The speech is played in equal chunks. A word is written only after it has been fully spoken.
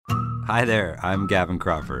Hi there, I'm Gavin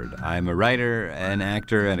Crawford. I'm a writer, an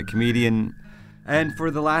actor, and a comedian. And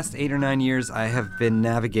for the last 8 or 9 years, I have been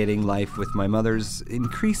navigating life with my mother's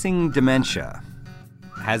increasing dementia.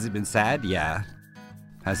 Has it been sad? Yeah.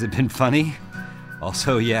 Has it been funny?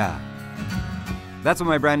 Also, yeah. That's what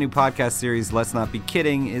my brand new podcast series, Let's Not Be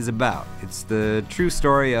Kidding, is about. It's the true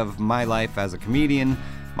story of my life as a comedian,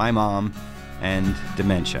 my mom, and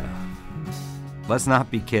dementia. Let's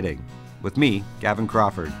Not Be Kidding, with me, Gavin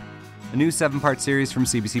Crawford. A new 7-part series from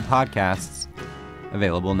CBC Podcasts,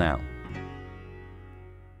 available now.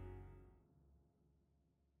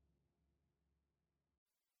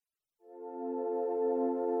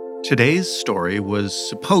 Today's story was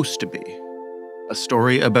supposed to be a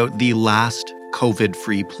story about the last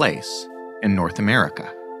COVID-free place in North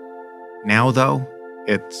America. Now, though,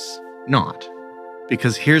 it's not.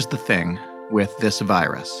 Because here's the thing with this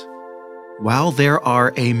virus. While there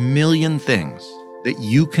are a million things that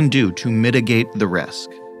you can do to mitigate the risk,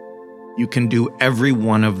 you can do every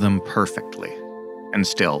one of them perfectly and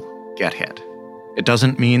still get hit. It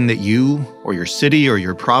doesn't mean that you or your city or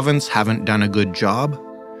your province haven't done a good job.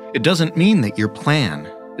 It doesn't mean that your plan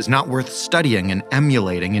is not worth studying and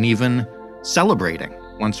emulating and even celebrating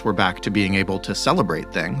once we're back to being able to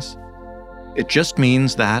celebrate things. It just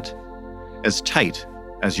means that, as tight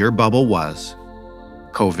as your bubble was,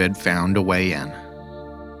 COVID found a way in.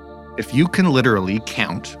 If you can literally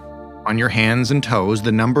count on your hands and toes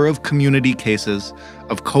the number of community cases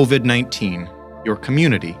of COVID-19, your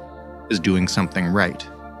community is doing something right.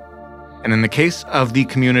 And in the case of the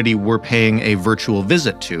community we're paying a virtual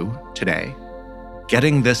visit to today,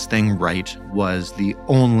 getting this thing right was the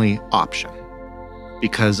only option.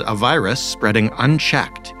 Because a virus spreading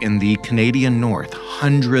unchecked in the Canadian North,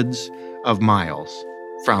 hundreds of miles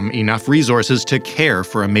from enough resources to care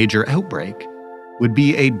for a major outbreak, would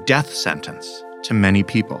be a death sentence to many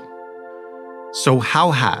people. So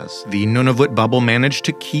how has the Nunavut bubble managed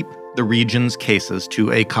to keep the region's cases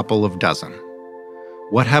to a couple of dozen?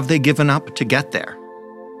 What have they given up to get there?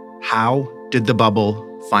 How did the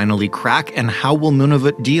bubble finally crack, and how will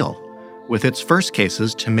Nunavut deal with its first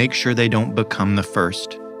cases to make sure they don't become the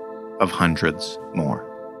first of hundreds more?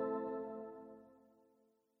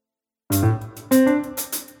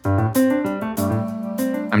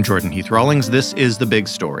 I'm Jordan Heath Rawlings. This is The Big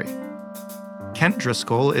Story. Kent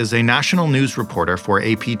Driscoll is a national news reporter for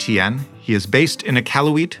APTN. He is based in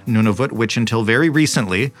Iqaluit, Nunavut, which until very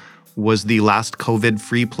recently was the last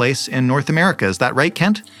COVID-free place in North America. Is that right,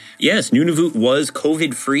 Kent? Yes, Nunavut was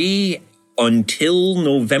COVID-free until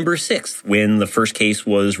November 6th, when the first case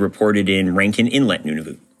was reported in Rankin Inlet,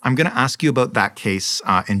 Nunavut. I'm going to ask you about that case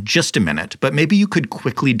in just a minute, but maybe you could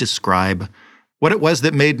quickly describe what it was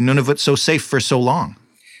that made Nunavut so safe for so long.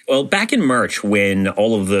 Well, back in March, when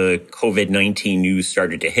all of the COVID-19 news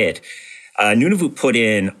started to hit, Nunavut put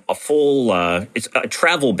in a full it's a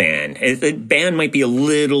travel ban. The ban might be a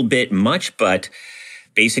little bit much, but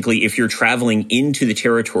basically, if you're traveling into the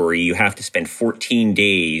territory, you have to spend 14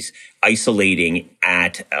 days isolating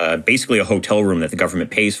at basically a hotel room that the government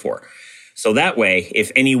pays for. So that way,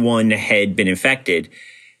 if anyone had been infected,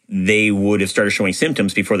 they would have started showing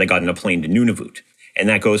symptoms before they got on a plane to Nunavut. And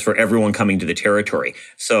that goes for everyone coming to the territory.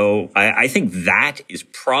 So I think that is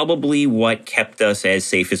probably what kept us as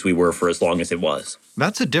safe as we were for as long as it was.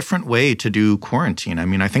 That's a different way to do quarantine. I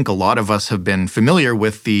mean, I think a lot of us have been familiar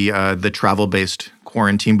with the travel-based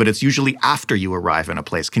quarantine, but it's usually after you arrive in a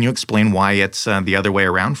place. Can you explain why it's the other way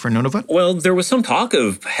around for Nunavut? Well, there was some talk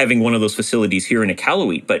of having one of those facilities here in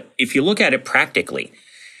Iqaluit, but if you look at it practically,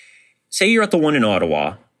 say you're at the one in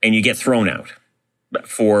Ottawa and you get thrown out.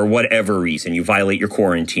 For whatever reason, you violate your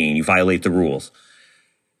quarantine, you violate the rules.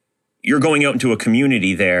 You're going out into a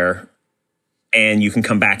community there, and you can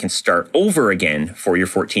come back and start over again for your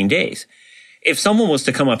 14 days. If someone was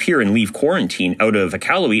to come up here and leave quarantine out of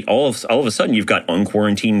Iqaluit, all of a sudden you've got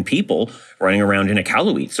unquarantined people running around in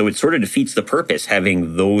Iqaluit. So it sort of defeats the purpose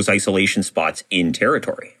having those isolation spots in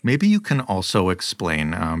territory. Maybe you can also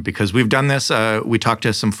explain, because we've done this, we talked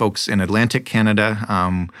to some folks in Atlantic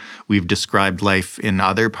Canada. We've described life in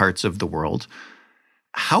other parts of the world.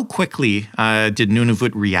 How quickly did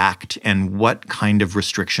Nunavut react, and what kind of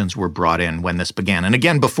restrictions were brought in when this began? And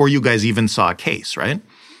again, before you guys even saw a case, right?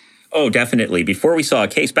 Oh, definitely. Before we saw a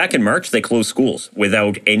case, back in March, they closed schools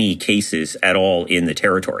without any cases at all in the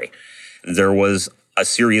territory. There was a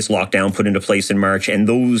serious lockdown put into place in March, and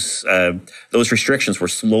those restrictions were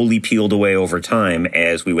slowly peeled away over time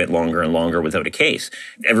as we went longer and longer without a case.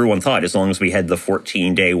 Everyone thought as long as we had the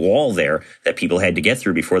 14-day wall there that people had to get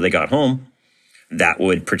through before they got home, that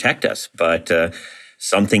would protect us. But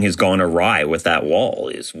something has gone awry with that wall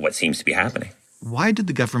is what seems to be happening. Why did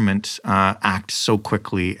the government act so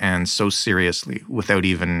quickly and so seriously without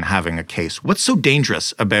even having a case? What's so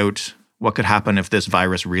dangerous about what could happen if this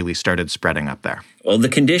virus really started spreading up there? Well, the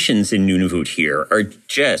conditions in Nunavut here are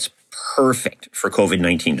just perfect for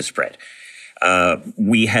COVID-19 to spread.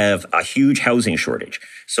 We have a huge housing shortage.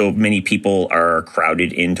 So many people are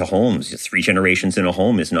crowded into homes. 3 generations in a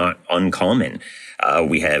home is not uncommon.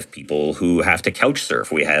 We have people who have to couch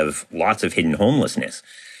surf. We have lots of hidden homelessness.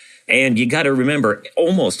 And you got to remember,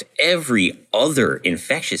 almost every other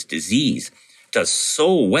infectious disease does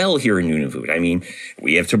so well here in Nunavut. I mean,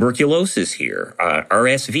 we have tuberculosis here,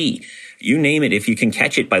 RSV. You name it, if you can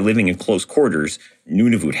catch it by living in close quarters,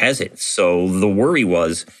 Nunavut has it. So the worry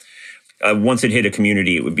was, once it hit a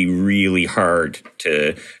community, it would be really hard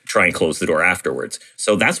to try and close the door afterwards.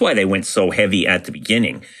 So that's why they went so heavy at the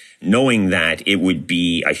beginning, knowing that it would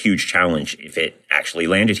be a huge challenge if it actually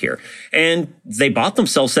landed here. And they bought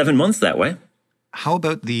themselves 7 months that way. How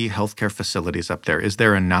about the healthcare facilities up there? Is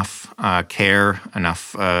there enough care,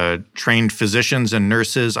 enough trained physicians and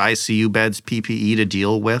nurses, ICU beds, PPE to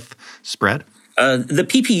deal with spread? The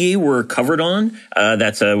PPE we're covered on.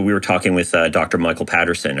 We were talking with Dr. Michael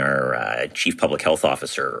Patterson, our Chief Public Health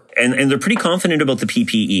Officer, and they're pretty confident about the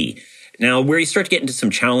PPE. Now, where you start to get into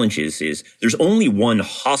some challenges is there's only one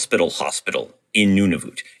hospital in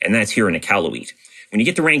Nunavut, and that's here in Iqaluit. When you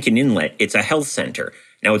get to Rankin Inlet, it's a health center.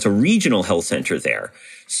 Now, it's a regional health center there,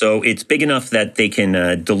 so it's big enough that they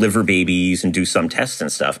can deliver babies and do some tests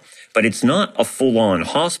and stuff, but it's not a full-on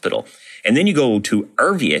hospital. And then you go to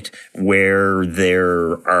Arviat, where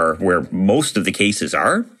where most of the cases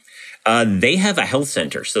are. They have a health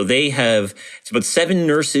center. So it's about 7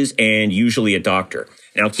 nurses and usually a doctor.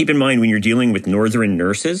 Now, keep in mind, when you're dealing with northern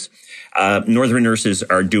nurses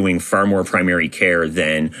are doing far more primary care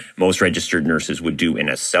than most registered nurses would do in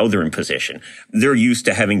a southern position. They're used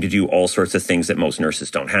to having to do all sorts of things that most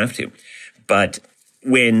nurses don't have to. But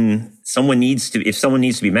if someone needs to be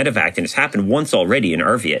medevaced, and it's happened once already in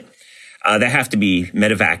Arviat, they have to be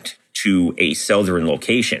medevaced to a southern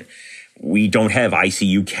location. We don't have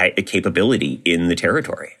ICU capability in the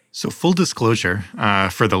territory. So full disclosure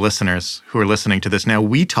for the listeners who are listening to this now,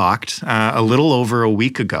 we talked a little over a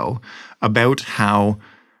week ago about how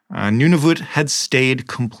Nunavut had stayed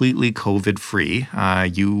completely COVID-free.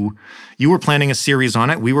 You were planning a series on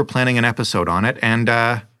it. We were planning an episode on it. And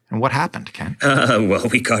what happened, Ken? Well,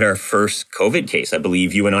 we got our first COVID case. I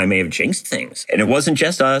believe you and I may have jinxed things. And it wasn't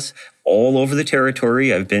just us. All over the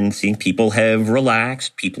territory, I've been seeing people have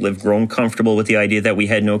relaxed. People have grown comfortable with the idea that we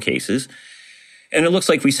had no cases. And it looks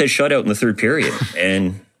like we said shutout in the 3rd period.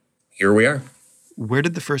 And here we are. Where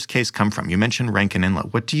did the first case come from? You mentioned Rankin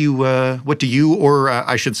Inlet. What do you, or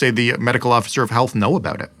I should say the medical officer of health, know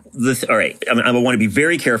about it? All right. I want to be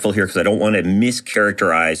very careful here because I don't want to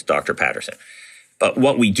mischaracterize Dr. Patterson. But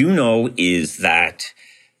what we do know is that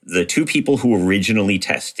the 2 people who originally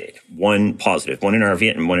tested, one positive, one in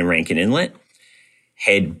Arviat and one in Rankin Inlet,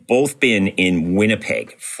 had both been in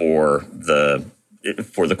Winnipeg for the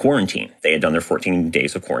quarantine. They had done their 14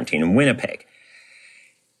 days of quarantine in Winnipeg.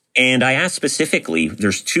 And I asked specifically,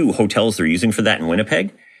 there's 2 hotels they're using for that in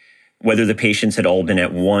Winnipeg, whether the patients had all been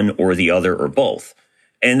at one or the other or both.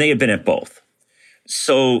 And they had been at both.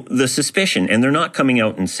 So the suspicion, and they're not coming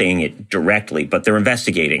out and saying it directly, but they're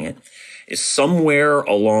investigating it, is somewhere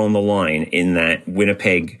along the line in that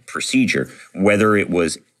Winnipeg procedure, whether it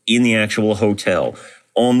was in the actual hotel,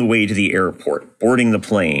 on the way to the airport, boarding the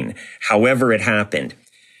plane, however it happened,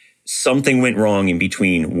 something went wrong in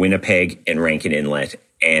between Winnipeg and Rankin Inlet,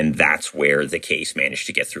 and that's where the case managed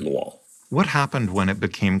to get through the wall. What happened when it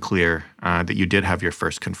became clear that you did have your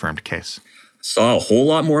first confirmed case? Saw a whole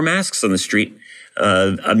lot more masks on the street.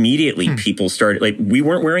 Immediately, people started, we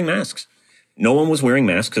weren't wearing masks. No one was wearing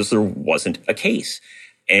masks because there wasn't a case.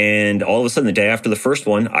 And all of a sudden, the day after the first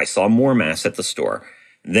one, I saw more masks at the store.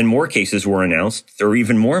 Then more cases were announced. There were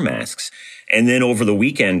even more masks. And then over the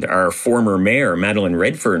weekend, our former mayor, Madeleine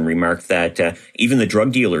Redfern, remarked that even the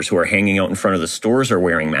drug dealers who are hanging out in front of the stores are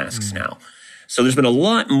wearing masks now. So there's been a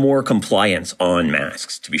lot more compliance on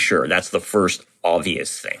masks, to be sure. That's the first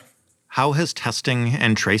obvious thing. How has testing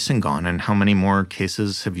and tracing gone, and how many more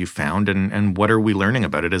cases have you found, and what are we learning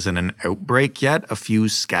about it? Is it an outbreak yet? A few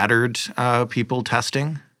scattered people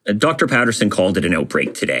testing? Dr. Patterson called it an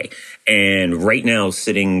outbreak today. And right now,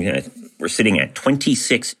 we're sitting at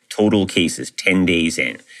 26 total cases 10 days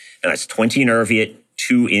in. And that's 20 in Arviat,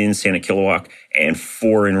 2 in Santa Kilowak, and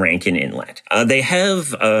 4 in Rankin Inlet. They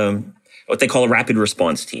have what they call a rapid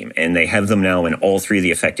response team, and they have them now in all 3 of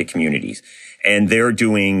the affected communities. And they're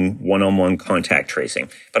doing one-on-one contact tracing.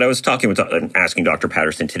 But I was asking Dr.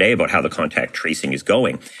 Patterson today about how the contact tracing is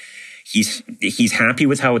going. He's happy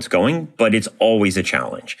with how it's going, but it's always a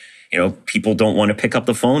challenge. People don't want to pick up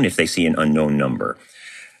the phone if they see an unknown number,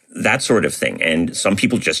 that sort of thing. And some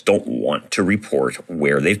people just don't want to report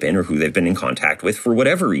where they've been or who they've been in contact with for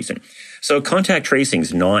whatever reason. So contact tracing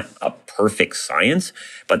is not a perfect science,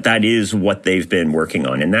 but that is what they've been working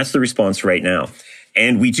on. And that's the response right now.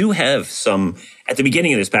 And we do have some, at the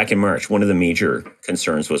beginning of this, back in March, one of the major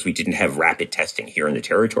concerns was we didn't have rapid testing here in the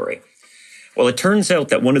territory. Well, it turns out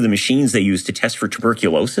that one of the machines they use to test for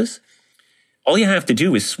tuberculosis, all you have to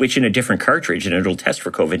do is switch in a different cartridge and it'll test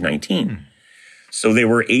for COVID-19. So they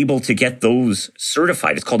were able to get those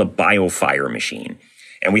certified. It's called a BioFire machine.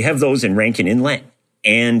 And we have those in Rankin Inlet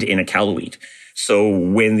and in Iqaluit. So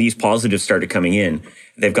when these positives started coming in,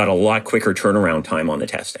 they've got a lot quicker turnaround time on the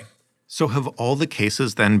testing. So have all the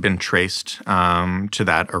cases then been traced to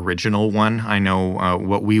that original one? I know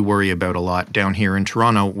what we worry about a lot down here in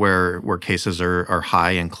Toronto, where cases are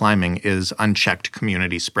high and climbing, is unchecked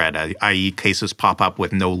community spread, i.e. cases pop up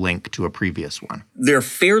with no link to a previous one. They're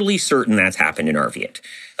fairly certain that's happened in Arviat.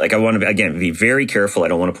 I want to, again, be very careful. I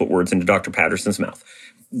don't want to put words into Dr. Patterson's mouth.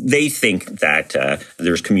 They think that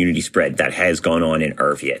there's community spread that has gone on in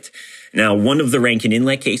Arviat. Now, one of the Rankin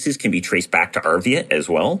Inlet cases can be traced back to Arviat as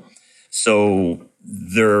well. So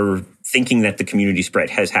they're thinking that the community spread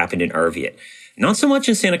has happened in Arviat. Not so much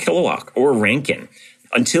in Santa Kilowak or Rankin.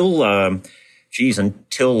 Until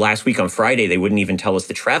last week on Friday, they wouldn't even tell us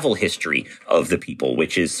the travel history of the people,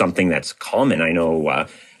 which is something that's common. I know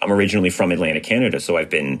I'm originally from Atlantic Canada, so I've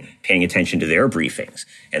been paying attention to their briefings.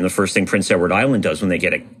 And the first thing Prince Edward Island does when they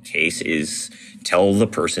get a case is tell the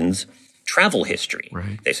person's travel history.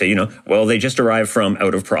 Right. They say, they just arrived from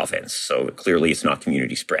out of province, so clearly it's not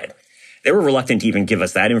community spread. They were reluctant to even give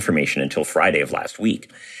us that information until Friday of last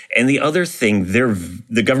week. And the other thing,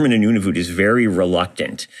 the government in Nunavut is very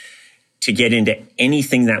reluctant to get into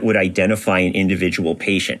anything that would identify an individual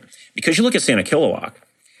patient. Because you look at Santa Kilowak,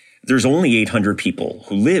 there's only 800 people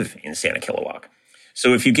who live in Santa Kilowak.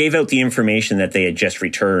 So if you gave out the information that they had just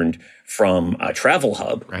returned from a travel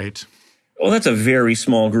hub, right? Well, that's a very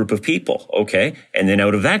small group of people, okay? And then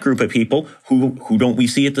out of that group of people, who don't we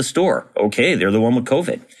see at the store? Okay, they're the one with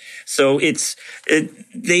COVID. So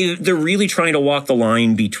they're really trying to walk the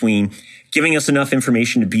line between giving us enough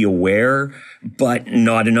information to be aware, but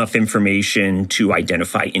not enough information to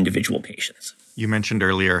identify individual patients. You mentioned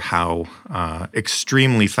earlier how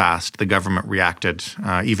extremely fast the government reacted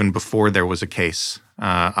even before there was a case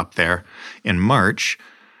up there in March.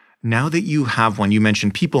 Now that you have one, you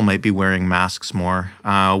mentioned people might be wearing masks more.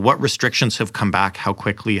 What restrictions have come back? How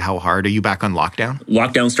quickly? How hard? Are you back on lockdown?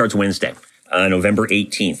 Lockdown starts Wednesday, November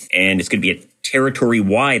 18th, and it's going to be a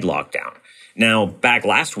territory-wide lockdown. Now, back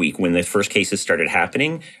last week when the first cases started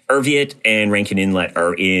happening, Arviat and Rankin Inlet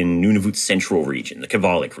are in Nunavut's central region, the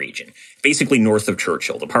Kavalik region, basically north of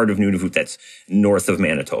Churchill, the part of Nunavut that's north of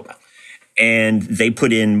Manitoba. And they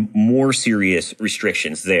put in more serious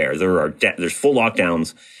restrictions there. There's full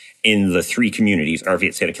lockdowns in the three communities,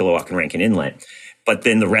 Arviat, Santa Kilowak, and Rankin Inlet. But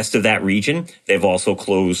then the rest of that region, they've also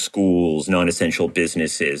closed schools, non-essential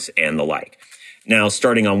businesses, and the like. Now,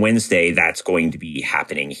 starting on Wednesday, that's going to be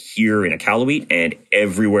happening here in Iqaluit and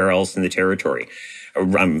everywhere else in the territory.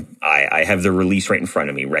 I have the release right in front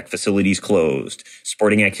of me. Rec facilities closed.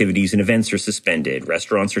 Sporting activities and events are suspended.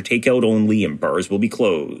 Restaurants are takeout only and bars will be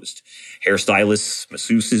closed. Hairstylists,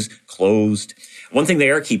 masseuses closed. One thing they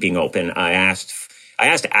are keeping open, I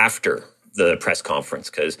asked after the press conference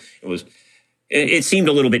because it seemed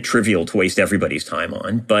a little bit trivial to waste everybody's time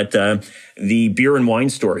on. But the beer and wine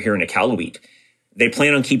store here in Iqaluit, they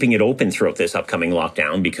plan on keeping it open throughout this upcoming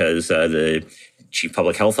lockdown because the chief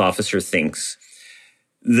public health officer thinks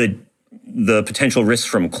the potential risks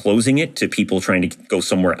from closing it to people trying to go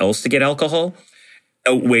somewhere else to get alcohol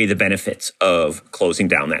outweigh the benefits of closing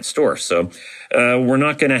down that store. So we're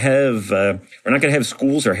not going to have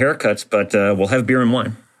schools or haircuts, but we'll have beer and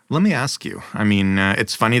wine. Let me ask you, I mean,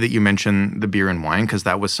 it's funny that you mentioned the beer and wine because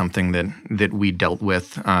that was something that we dealt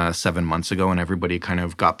with 7 months ago and everybody kind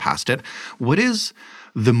of got past it. What is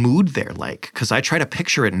the mood there like? Because I try to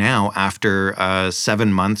picture it now after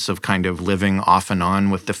 7 months of kind of living off and on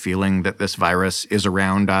with the feeling that this virus is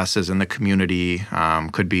around us, is in the community,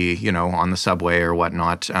 could be, on the subway or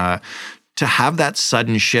whatnot. To have that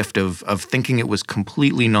sudden shift of thinking it was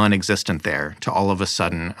completely non-existent there to all of a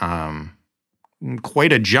sudden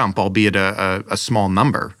quite a jump, albeit a small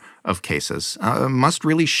number of cases, must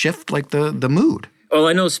really shift like the mood. Well,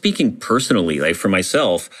 I know speaking personally, like for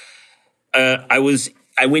myself, I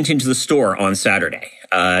went into the store on Saturday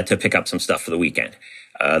to pick up some stuff for the weekend,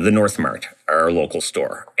 the North Mart, our local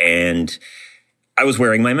store, and I was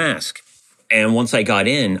wearing my mask. And once I got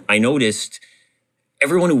in, I noticed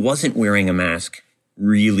everyone who wasn't wearing a mask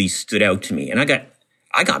really stood out to me. And I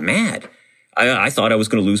got mad. I thought I was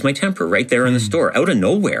going to lose my temper right there in the store, out of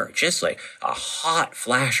nowhere, just like a hot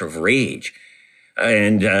flash of rage.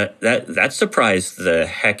 And that surprised the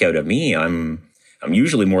heck out of me. I'm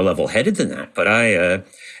usually more level-headed than that. But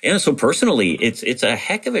so personally, it's a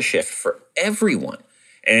heck of a shift for everyone.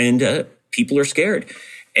 And people are scared.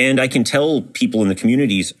 And I can tell people in the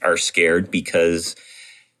communities are scared because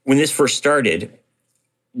when this first started,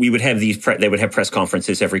 we would have they would have press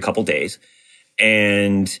conferences every couple days,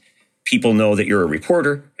 and people know that you're a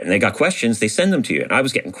reporter and they got questions, they send them to you. And I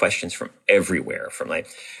was getting questions from everywhere,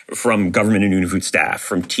 from government and Nunavut staff,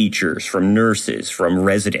 from teachers, from nurses, from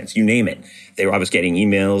residents, you name it. I was getting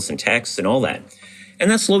emails and texts and all that. And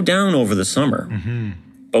that slowed down over the summer. Mm-hmm.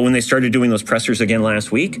 But when they started doing those pressers again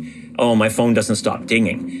last week, my phone doesn't stop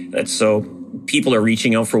dinging. So people are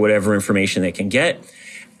reaching out for whatever information they can get.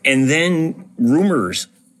 And then rumors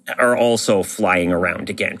are also flying around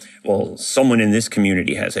again. Well, someone in this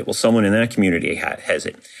community has it. Well, someone in that community has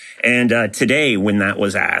it. And today, when that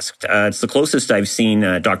was asked, it's the closest I've seen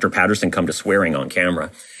Dr. Patterson come to swearing on camera.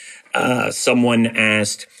 Someone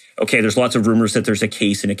asked, okay, there's lots of rumors that there's a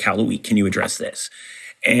case in Iqaluit. Can you address this?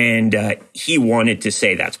 And he wanted to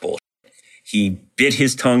say that's bullshit. He bit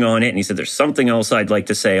his tongue on it and he said, there's something else I'd like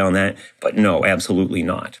to say on that. But no, absolutely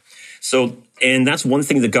not. And that's one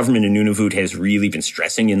thing the government in Nunavut has really been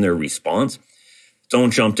stressing in their response.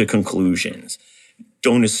 Don't jump to conclusions.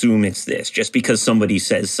 Don't assume it's this. Just because somebody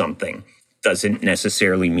says something doesn't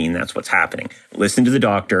necessarily mean that's what's happening. Listen to the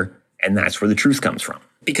doctor, and that's where the truth comes from.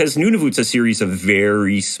 Because Nunavut's a series of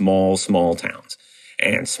very small towns.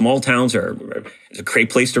 And small towns it's a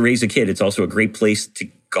great place to raise a kid. It's also a great place to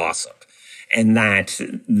gossip. And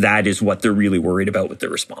that is what they're really worried about with the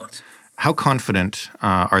response. How confident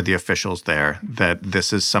are the officials there that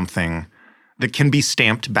this is something that can be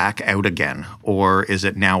stamped back out again? Or is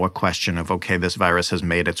it now a question of, okay, this virus has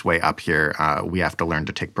made its way up here. We have to learn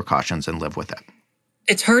to take precautions and live with it?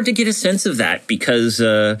 It's hard to get a sense of that because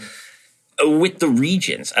with the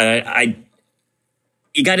regions,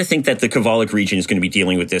 you got to think that the Kavalik region is going to be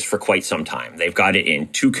dealing with this for quite some time. They've got it in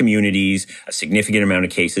 2 communities, a significant amount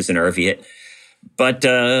of cases in Arviat. But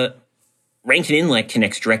Rankin Inlet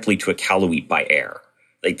connects directly to Iqaluit by air.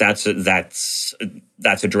 Like that's a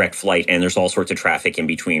direct flight, and there's all sorts of traffic in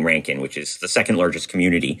between Rankin, which is the second largest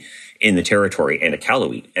community in the territory, and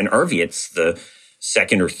Iqaluit. And Arviat's the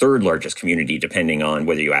second or third largest community, depending on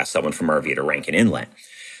whether you ask someone from Arviat or Rankin Inlet.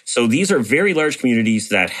 So these are very large communities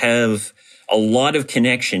that have a lot of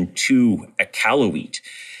connection to Iqaluit.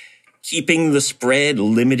 Keeping the spread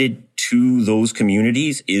limited to those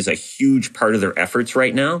communities is a huge part of their efforts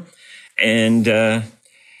right now. And I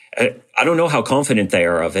don't know how confident they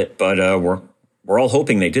are of it, but we're all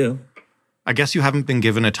hoping they do. I guess you haven't been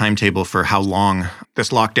given a timetable for how long this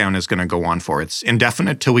lockdown is going to go on for. It's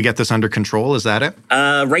indefinite till we get this under control. Is that it?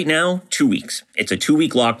 Right now, 2 weeks. It's a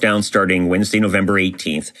 2-week lockdown starting Wednesday, November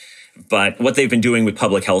 18th. But what they've been doing with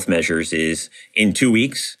public health measures is in 2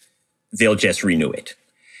 weeks, they'll just renew it.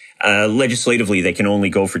 Legislatively, they can only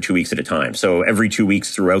go for 2 weeks at a time. So every 2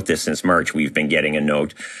 weeks throughout this since March, we've been getting a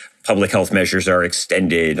note. Public health measures are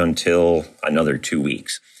extended until another 2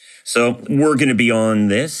 weeks. So we're going to be on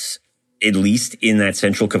this, at least in that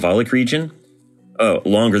central Kavalik region,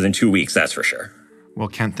 longer than 2 weeks, that's for sure. Well,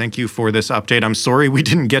 Kent, thank you for this update. I'm sorry we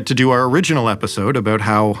didn't get to do our original episode about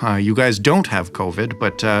how you guys don't have COVID,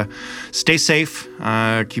 but stay safe,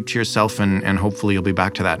 keep to yourself, and hopefully you'll be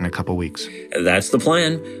back to that in a couple weeks. That's the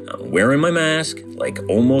plan. I'm wearing my mask like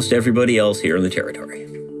almost everybody else here in the territory.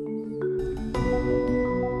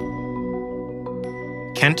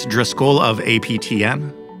 Kent Driscoll of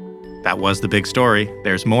APTN. That was The Big Story.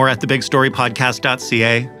 There's more at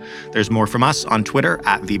thebigstorypodcast.ca. There's more from us on Twitter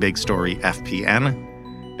at TheBigStoryFPN.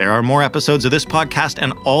 There are more episodes of this podcast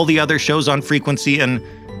and all the other shows on Frequency and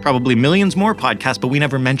probably millions more podcasts, but we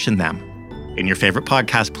never mention them. In your favorite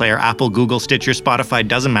podcast player, Apple, Google, Stitcher, Spotify,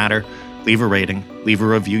 doesn't matter. Leave a rating, leave a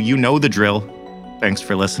review. You know the drill. Thanks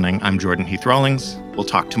for listening. I'm Jordan Heath Rawlings. We'll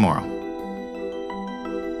talk tomorrow.